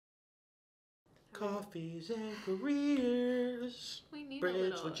Coffees and careers. We need Bridge a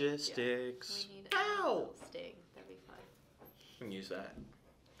little logistics. Yeah, we need a little sting. That'd be fun. We can use that.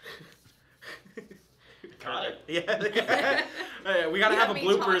 Got it. Yeah. We gotta have a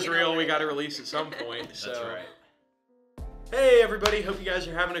bloopers reel we gotta release at some point. So. That's right. Hey everybody, hope you guys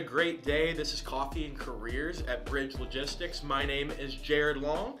are having a great day. This is Coffee and Careers at Bridge Logistics. My name is Jared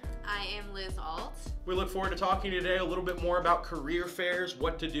Long. I am Liz Alt. We look forward to talking today a little bit more about career fairs,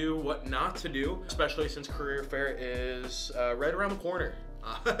 what to do, what not to do, especially since career fair is right around the corner.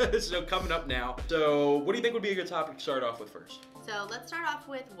 So coming up now. So what do you think would be a good topic to start off with first? So let's start off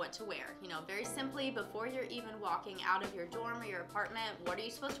with what to wear. You know, very simply, before you're even walking out of your dorm or your apartment, what are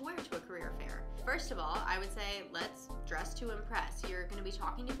you supposed to wear to a career fair? First of all, I would say let's dress to impress. You're going to be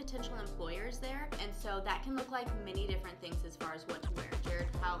talking to potential employers there, and so that can look like many different things as far as what to wear. Jared,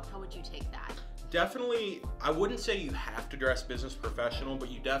 how would you take that? Definitely, I wouldn't say you have to dress business professional, but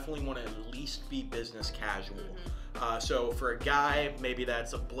you definitely want to at least be business casual. So for a guy, maybe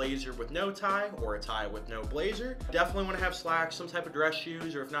that's a blazer with no tie or a tie with no blazer. Definitely want to have slacks, some type of dress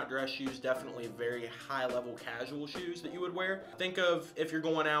shoes, or if not dress shoes, definitely very high level casual shoes that you would wear. Think of if you're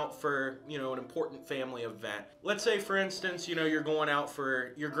going out for, you know, an important family event. Let's say for instance, you know, you're going out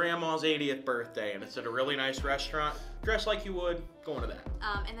for your grandma's 80th birthday and it's at a really nice restaurant. Dress like you would going to that.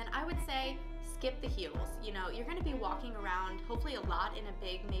 And then I would say, skip the heels. You know, you're gonna be walking around hopefully a lot in a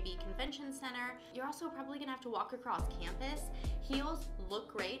big maybe convention center. You're also probably gonna have to walk across campus. Heels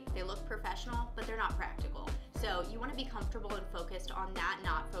look great, they look professional, but they're not practical. So you wanna be comfortable and focused on that,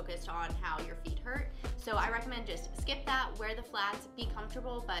 not focused on how your feet hurt. So I recommend just skip that, wear the flats, be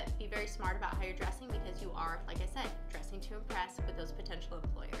comfortable, but be very smart about how you're dressing because you are, like I said, dressing to impress with those potential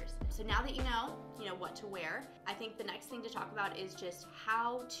employers. So now that you know what to wear, I think the next thing to talk about is just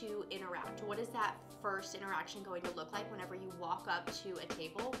how to interact. What is that first interaction going to look like whenever you walk up to a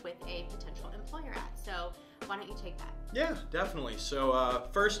table with a potential employer at? So why don't you take that? Yeah, definitely. So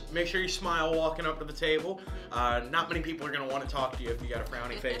first, make sure you smile walking up to the table. Not many people are going to want to talk to you if you got a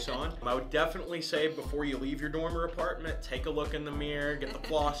frowny face on. I would definitely say before you leave your dorm or apartment, take a look in the mirror, get the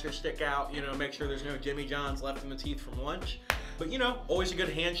flosser stick out, you know, make sure there's no Jimmy John's left in the teeth from lunch. But you know, always a good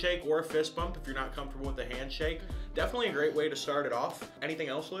handshake or a fist bump if you're not comfortable with the handshake. Definitely a great way to start it off. Anything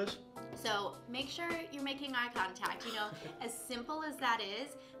else, Liz? So make sure you're making eye contact. You know, as simple as that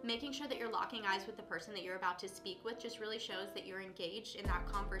is, making sure that you're locking eyes with the person that you're about to speak with just really shows that you're engaged in that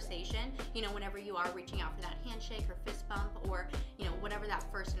conversation. You know, whenever you are reaching out for that handshake or fist bump or, you know, whatever that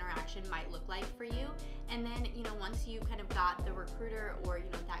first interaction might look like for you. And then, you know, once you kind of got the recruiter or, you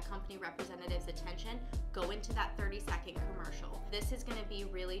know, that company representative's attention, go into that 30-second commercial. This is going to be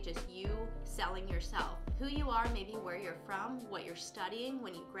really just you selling yourself. Who you are, maybe where you're from, what you're studying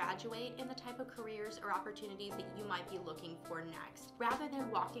when you graduate, and the type of careers or opportunities that you might be looking for next. Rather than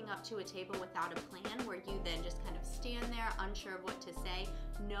walking up to a table without a plan where you then just kind of stand there unsure of what to say,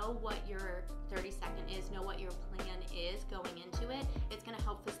 know what your 30-second is, know what your plan is going into it. It's going to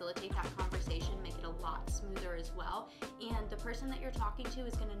help facilitate that conversation, make it a lot smoother as well. And the person that you're talking to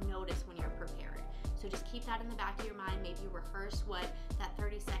is going to notice when you're prepared. So just keep that in the back of your mind. Maybe rehearse what that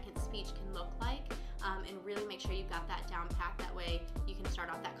 30-second speech can look like, and really make sure you've got that down pat. That way you can start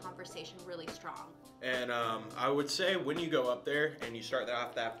off that conversation really strong. And I would say when you go up there and you start that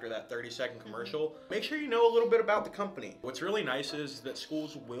off after that 30-second commercial, make sure you know a little bit about the company. What's really nice is that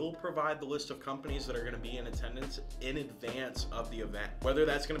schools will provide the list of companies that are going to be in attendance in advance of the event. Whether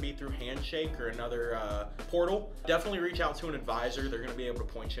that's going to be through Handshake or another portal, definitely reach out to an advisor. They're going to be able to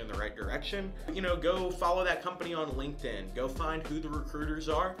point you in the right direction. You know, go follow that company on LinkedIn. Go find who the recruiters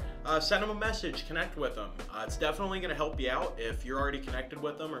are. Send them a message, connect with them. It's definitely going to help you out if you're already connected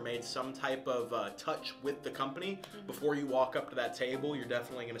with them or made some type of touch with the company. Before you walk up to that table, you're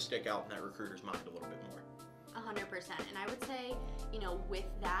definitely going to stick out in that recruiter's mind a little bit more. 100%. And I would say, you know, with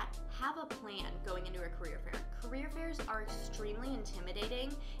that, have a plan going into a career fair. Career fairs are extremely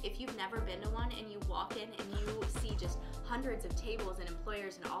intimidating. If you've never been to one and you walk in and you see just hundreds of tables and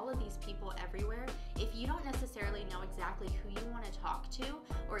employers and all of these people everywhere, if you don't necessarily know exactly who you want to talk to,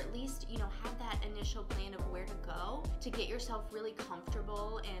 or at least, you know, have that initial plan of where to go to get yourself really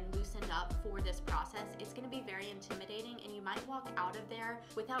comfortable and loosened up for this process, it's going to be very intimidating, and you might walk out of there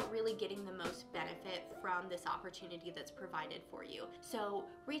without really getting the most benefit from this opportunity that's provided for you. So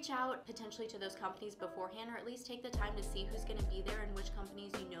reach out potentially to those companies beforehand, or at least take the time to see who's going to be there and which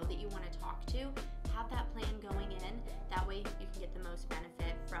companies you know that you want to talk to. Have that plan going in. That way you can get the most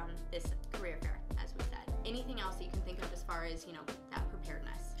benefit from this career fair, as we said. Anything else that you can think of as far as, you know, that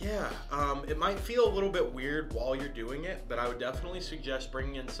preparedness? Yeah, it might feel a little bit weird while you're doing it, but I would definitely suggest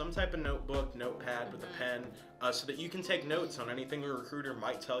bringing in some type of notebook, notepad with a pen, so that you can take notes on anything a recruiter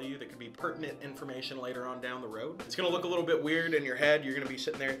might tell you that could be pertinent information later on down the road. It's gonna look a little bit weird in your head. You're gonna be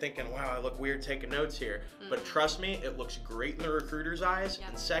sitting there thinking, wow, I look weird taking notes here. But trust me, it looks great in the recruiter's eyes.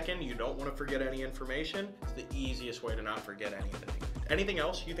 And second, you don't wanna forget any information. It's the easiest way to not forget anything. Anything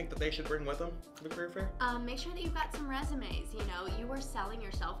else you think that they should bring with them to the career fair? Make sure that you've got some resumes. You know, you are selling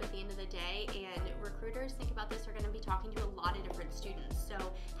yourself at the end of the day, and recruiters, think about this, are going to be talking to a lot of different students. So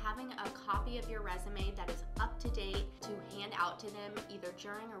having a copy of your resume that is up to date to hand out to them either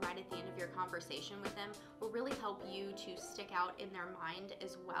during or right at the end of your conversation with them will really help you to stick out in their mind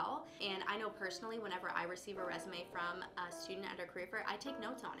as well. And I know personally, whenever I receive a resume from a student at a career fair, I take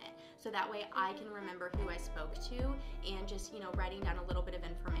notes on it. So that way I can remember who I spoke to and just, you know, writing down a little bit of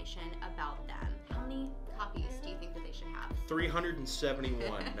information about them. How many copies do you think that they should have?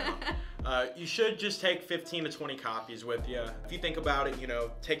 371 now. You should just take 15 to 20 copies with you. If you think about it, you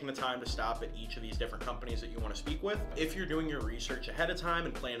know, taking the time to stop at each of these different companies that you want to speak with. If you're doing your research ahead of time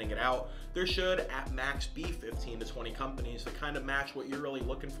and planning it out, there should at max be 15 to 20 companies that kind of match what you're really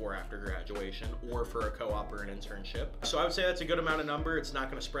looking for after graduation or for a co-op or an internship. So I would say that's a good amount of number. It's not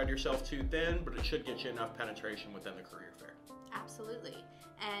going to spread yourself too thin, but it should get you enough penetration within the career fair. Absolutely.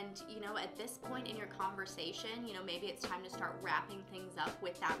 And, you know, at this point in your conversation, you know, maybe it's time to start wrapping things up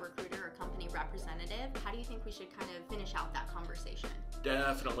with that recruiter or company representative. How do you think we should kind of finish out that conversation?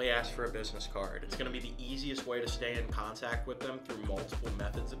 Definitely ask for a business card. It's going to be the easiest way to stay in contact with them through multiple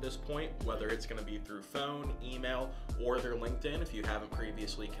methods at this point, whether it's going to be through phone, email, or their LinkedIn if you haven't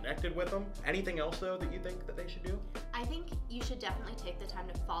previously connected with them. Anything else, though, that you think that they should do? I think you should definitely take the time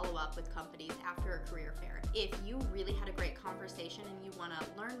to follow up with companies after a career fair. If you really had a great conversation and you want to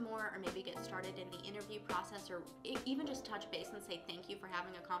learn more or maybe get started in the interview process or even just touch base and say thank you for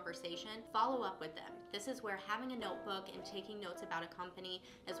having a conversation, follow up with them. This is where having a notebook and taking notes about a company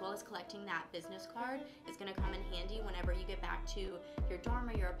as well as collecting that business card is going to come in handy whenever you get back to your dorm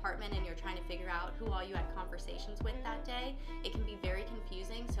or your apartment and you're trying to figure out who all you had conversations with that day. It can be very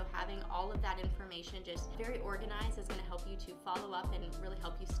confusing, so having all of that information just very organized is going to help you to follow up and really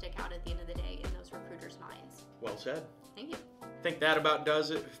help you stick out at the end of the day in those recruiters' minds. Well said. Thank you. I think that about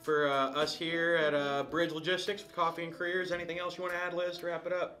does it for us here at Bridge Logistics with Coffee and Careers. Anything else you want to add, Liz, to wrap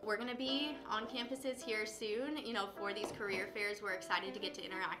it up? We're going to be on campuses here soon. You know, for these career fairs, we're excited to get to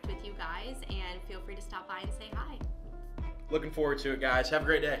interact with you guys, and feel free to stop by and say hi. Looking forward to it, guys. Have a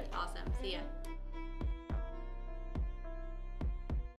great day. Awesome. See ya.